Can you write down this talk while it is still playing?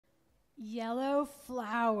Yellow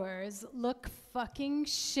flowers look fucking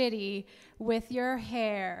shitty with your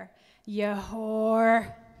hair, you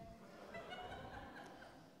whore.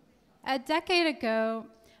 A decade ago,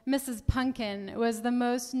 Mrs. Punkin was the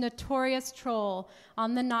most notorious troll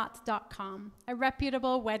on the knot.com, a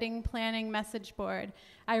reputable wedding planning message board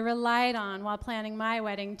I relied on while planning my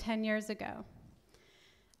wedding 10 years ago.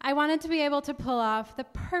 I wanted to be able to pull off the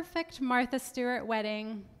perfect Martha Stewart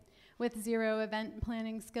wedding with 0 event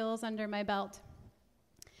planning skills under my belt.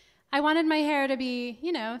 I wanted my hair to be,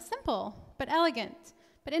 simple, but elegant,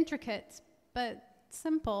 but intricate, but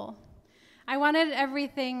simple. I wanted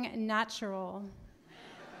everything natural,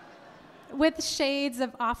 with shades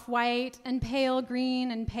of off-white and pale green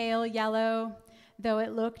and pale yellow, though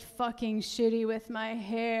it looked fucking shitty with my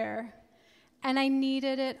hair. And I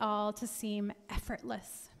needed it all to seem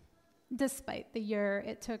effortless, despite the year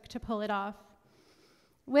it took to pull it off.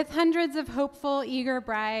 With hundreds of hopeful, eager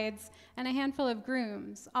brides and a handful of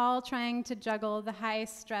grooms, all trying to juggle the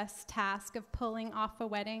high-stress task of pulling off a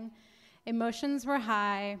wedding, emotions were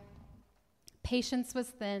high, patience was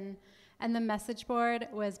thin, and the message board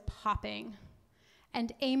was popping.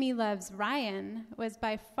 And Amy Loves Ryan was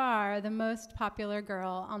by far the most popular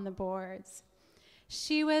girl on the boards.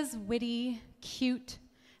 She was witty, cute,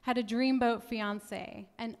 had a dreamboat fiancé,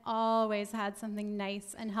 and always had something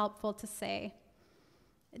nice and helpful to say.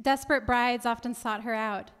 Desperate brides often sought her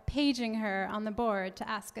out, paging her on the board to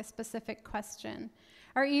ask a specific question,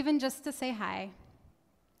 or even just to say hi.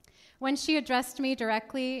 When she addressed me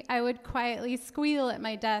directly, I would quietly squeal at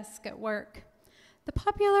my desk at work. The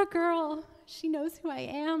popular girl, she knows who I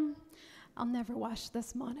am. I'll never wash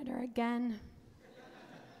this monitor again.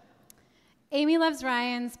 Amy Loves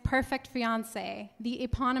Ryan's perfect fiancé, the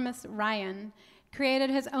eponymous Ryan, created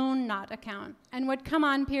his own Knot account and would come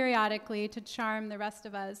on periodically to charm the rest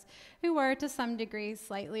of us who were, to some degree,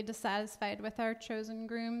 slightly dissatisfied with our chosen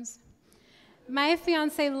grooms. My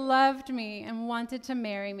fiancé loved me and wanted to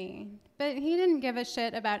marry me, but he didn't give a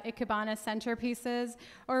shit about Ikebana centerpieces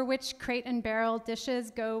or which crate and barrel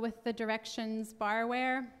dishes go with the directions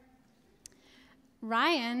barware.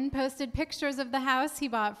 Ryan posted pictures of the house he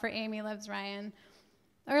bought for Amy Loves Ryan,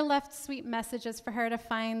 or left sweet messages for her to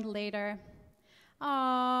find later.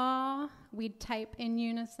 "Aww," we'd type in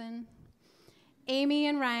unison. Amy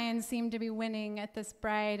and Ryan seemed to be winning at this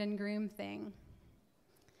bride and groom thing.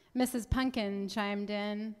 Mrs. Punkin chimed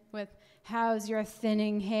in with, "How's your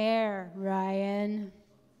thinning hair, Ryan?"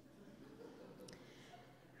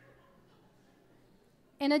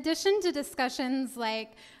 In addition to discussions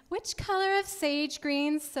like, which color of sage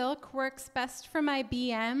green silk works best for my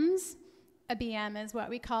BMs? A BM is what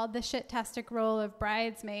we called the shit-tastic role of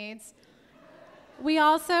bridesmaids. We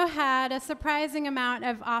also had a surprising amount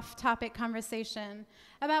of off-topic conversation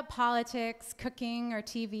about politics, cooking, or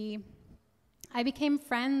TV. I became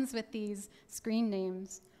friends with these screen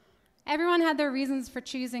names. Everyone had their reasons for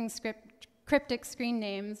choosing cryptic screen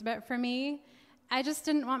names, but for me, I just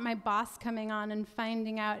didn't want my boss coming on and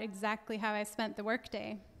finding out exactly how I spent the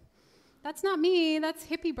workday. That's not me, that's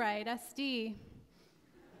Hippie Bride, SD.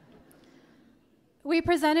 We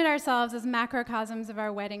presented ourselves as macrocosms of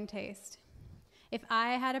our wedding taste. If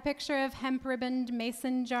I had a picture of hemp-ribboned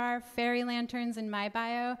mason jar fairy lanterns in my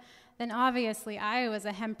bio, then obviously I was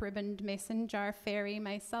a hemp-ribboned mason jar fairy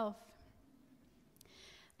myself.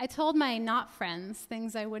 I told my not friends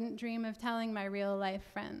things I wouldn't dream of telling my real-life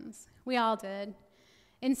friends. We all did.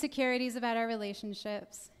 Insecurities about our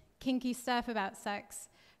relationships, kinky stuff about sex,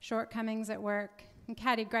 shortcomings at work, and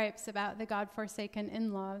catty gripes about the godforsaken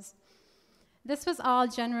in-laws. This was all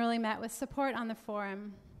generally met with support on the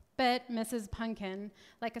forum, but Mrs. Punkin,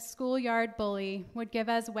 like a schoolyard bully, would give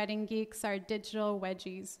us wedding geeks our digital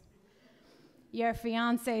wedgies. "Your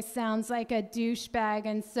fiancé sounds like a douchebag,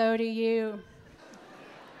 and so do you.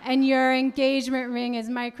 And your engagement ring is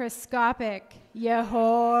microscopic, you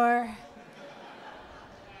whore."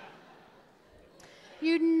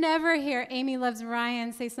 You'd never hear Amy Loves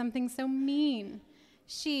Ryan say something so mean.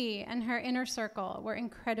 She and her inner circle were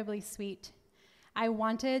incredibly sweet. I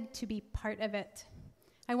wanted to be part of it.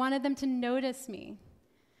 I wanted them to notice me.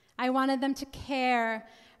 I wanted them to care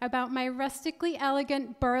about my rustically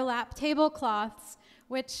elegant burlap tablecloths,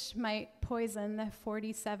 which might poison the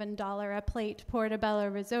 $47 a plate portobello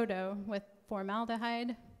risotto with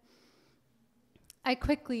formaldehyde. I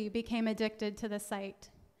quickly became addicted to the site.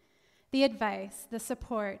 The advice, the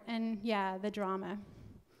support, and the drama.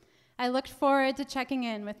 I looked forward to checking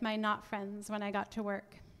in with my not friends when I got to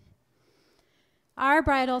work. Our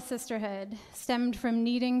bridal sisterhood stemmed from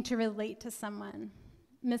needing to relate to someone.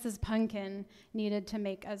 Mrs. Punkin needed to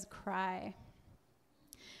make us cry.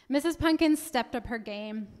 Mrs. Punkin stepped up her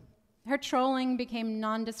game. Her trolling became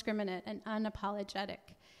non-discriminate and unapologetic.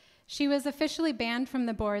 She was officially banned from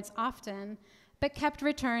the boards often, but kept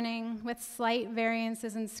returning with slight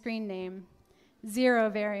variances in screen name, zero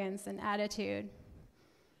variance in attitude.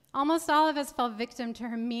 Almost all of us fell victim to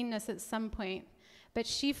her meanness at some point, but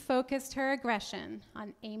she focused her aggression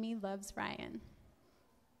on Amy Loves Ryan.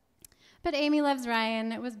 But Amy Loves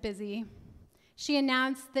Ryan was busy. She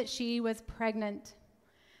announced that she was pregnant.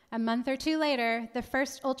 A month or two later, the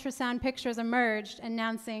first ultrasound pictures emerged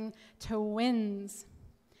announcing twins.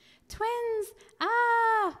 Twins,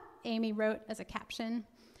 ah, Amy wrote as a caption,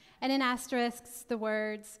 and in asterisks the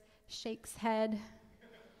words, shakes head.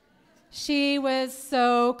 She was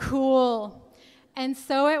so cool. And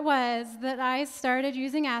so it was that I started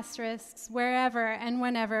using asterisks wherever and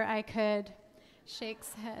whenever I could.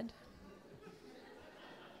 Shakes head.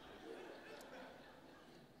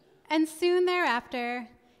 And soon thereafter,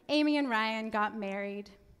 Amy and Ryan got married,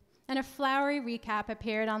 and a flowery recap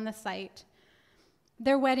appeared on the site.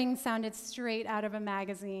 Their wedding sounded straight out of a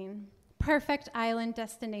magazine. Perfect island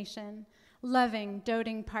destination, loving,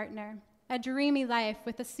 doting partner, a dreamy life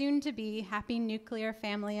with a soon-to-be happy nuclear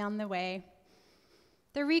family on the way.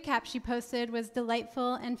 The recap she posted was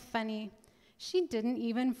delightful and funny. She didn't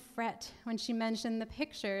even fret when she mentioned the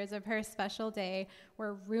pictures of her special day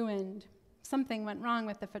were ruined. Something went wrong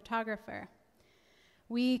with the photographer.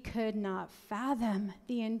 We could not fathom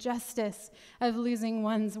the injustice of losing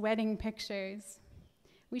one's wedding pictures.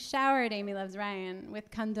 We showered Amy Loves Ryan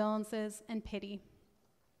with condolences and pity.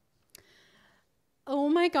 Oh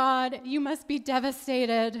my God, you must be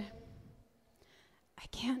devastated. I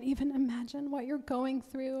can't even imagine what you're going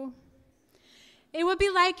through. It would be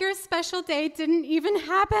like your special day didn't even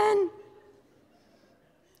happen.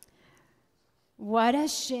 What a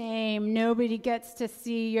shame nobody gets to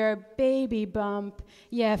see your baby bump,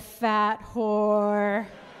 you fat whore.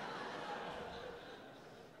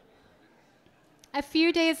 A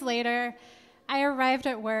few days later, I arrived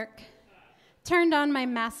at work, turned on my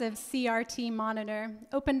massive CRT monitor,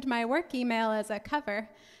 opened my work email as a cover,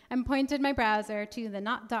 and pointed my browser to the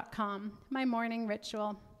not.com, my morning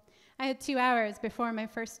ritual. I had 2 hours before my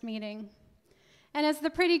first meeting. And as the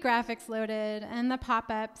pretty graphics loaded and the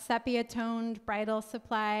pop-up sepia-toned bridal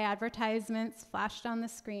supply advertisements flashed on the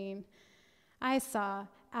screen, I saw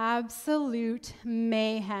absolute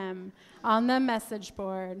mayhem on the message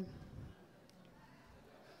board.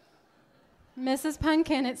 Mrs.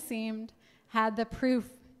 Pumpkin, it seemed, had the proof.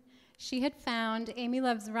 She had found Amy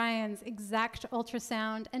Loves Ryan's exact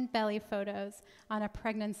ultrasound and belly photos on a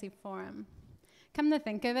pregnancy forum. Come to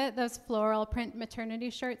think of it, those floral print maternity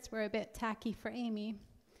shirts were a bit tacky for Amy.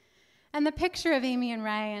 And the picture of Amy and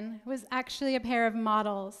Ryan was actually a pair of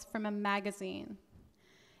models from a magazine.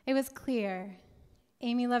 It was clear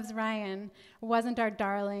Amy Loves Ryan wasn't our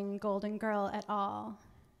darling golden girl at all.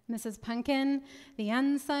 Mrs. Pumpkin, the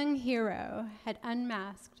unsung hero, had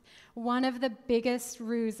unmasked one of the biggest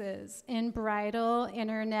ruses in bridal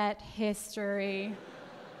internet history.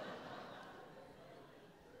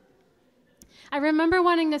 I remember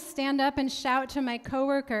wanting to stand up and shout to my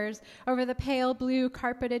coworkers over the pale blue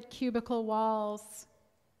carpeted cubicle walls.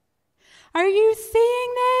 Are you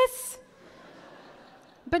seeing this?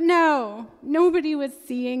 But no, nobody was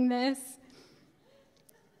seeing this.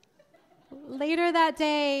 Later that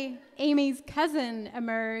day, Amy's cousin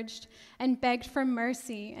emerged and begged for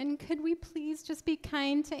mercy. And could we please just be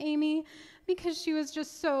kind to Amy? Because she was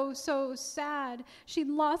just so sad. She'd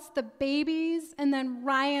lost the babies, and then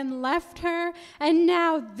Ryan left her, and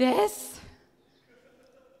now this?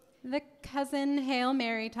 The cousin Hail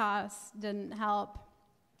Mary toss didn't help.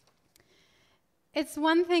 It's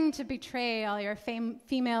one thing to betray all your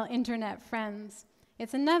female internet friends.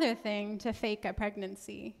 It's another thing to fake a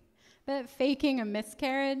pregnancy. But faking a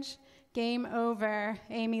miscarriage, game over.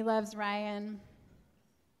 Amy Loves Ryan.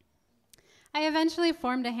 I eventually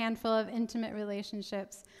formed a handful of intimate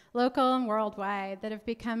relationships, local and worldwide, that have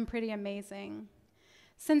become pretty amazing.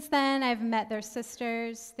 Since then, I've met their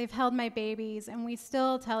sisters, they've held my babies, and we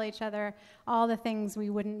still tell each other all the things we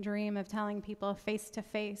wouldn't dream of telling people face to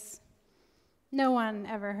face. No one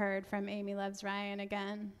ever heard from Amy Loves Ryan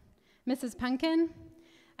again. Mrs. Pumpkin?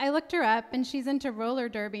 I looked her up, and she's into roller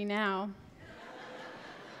derby now.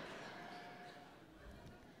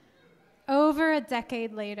 Over a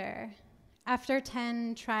decade later, after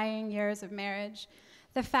 10 trying years of marriage,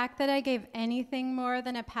 the fact that I gave anything more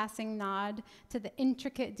than a passing nod to the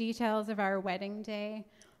intricate details of our wedding day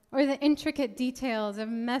or the intricate details of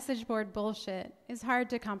message board bullshit is hard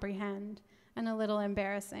to comprehend and a little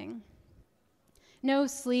embarrassing. No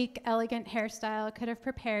sleek, elegant hairstyle could have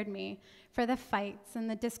prepared me for the fights and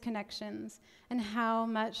the disconnections and how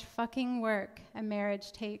much fucking work a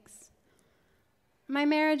marriage takes. My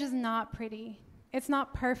marriage is not pretty. It's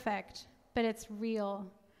not perfect, but it's real.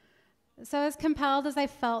 So as compelled as I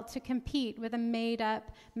felt to compete with a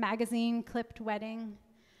made-up, magazine-clipped wedding,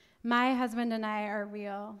 my husband and I are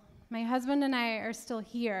real. My husband and I are still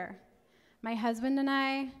here. My husband and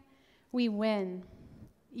I, we win.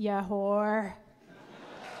 Ya whore.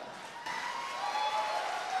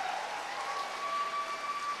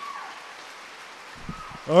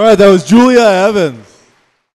 All right, that was Julia Evans.